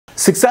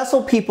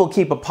Successful people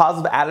keep a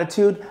positive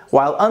attitude,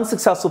 while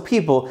unsuccessful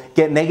people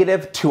get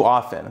negative too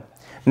often.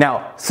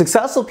 Now,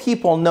 successful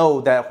people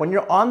know that when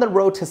you're on the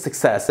road to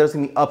success, there's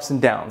gonna be ups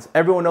and downs.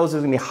 Everyone knows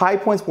there's gonna be high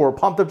points where we're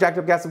pumped up, jacked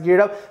up, gassed up, geared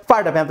up,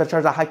 fired up, amped up,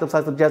 charged up, hyped up,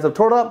 sized up, jazzed up,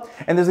 torqued up.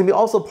 And there's gonna be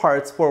also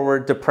parts where we're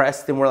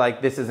depressed and we're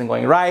like, this isn't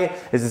going right.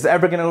 Is this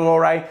ever gonna go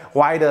right?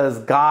 Why does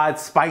God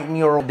spite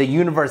me or the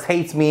universe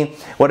hates me?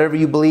 Whatever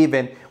you believe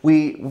in.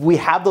 We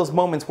have those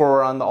moments where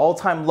we're on the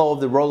all-time low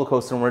of the roller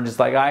coaster and we're just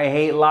like, I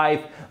hate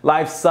life.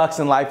 Life sucks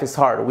and life is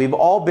hard. We've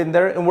all been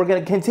there and we're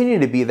going to continue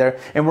to be there,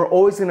 and we're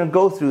always going to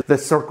go through the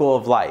circle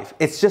of life.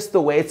 It's just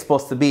the way it's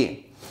supposed to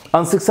be.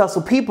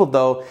 Unsuccessful people,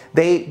 though,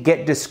 they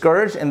get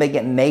discouraged and they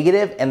get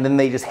negative, and then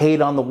they just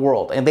hate on the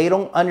world. And they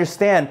don't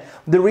understand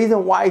the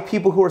reason why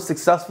people who are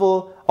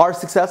successful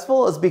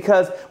is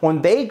because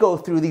when they go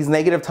through these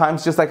negative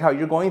times, just like how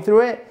you're going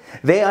through it,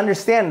 they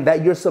understand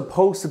that you're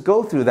supposed to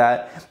go through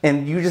that,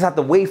 and you just have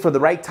to wait for the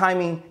right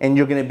timing and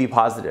you're going to be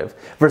positive.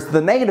 Versus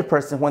the negative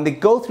person, when they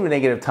go through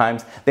negative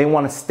times, they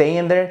want to stay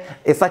in there.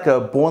 It's like a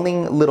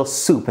boiling little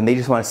soup, and they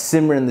just want to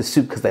simmer in the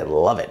soup because they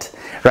love it,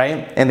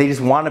 right? And they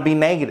just want to be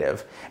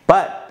negative.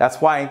 But that's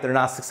why they're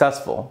not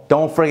successful.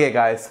 Don't forget,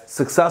 guys,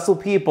 successful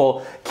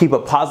people keep a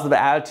positive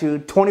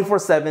attitude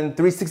 24/7,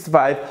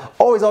 365,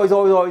 always, always,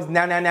 always, always,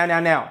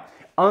 now.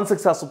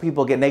 Unsuccessful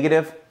people get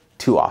negative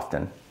too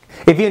often.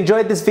 If you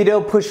enjoyed this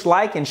video, push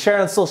like and share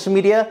on social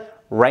media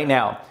right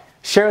now.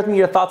 Share with me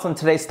your thoughts on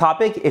today's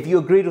topic. If you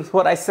agreed with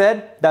what I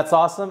said, that's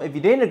awesome. If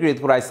you didn't agree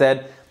with what I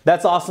said,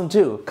 that's awesome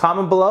too.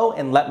 Comment below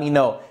and let me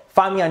know.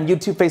 Find me on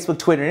YouTube, Facebook,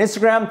 Twitter, and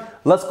Instagram.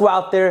 Let's go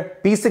out there,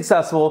 be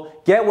successful,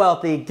 get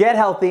wealthy, get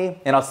healthy,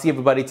 and I'll see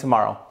everybody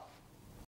tomorrow.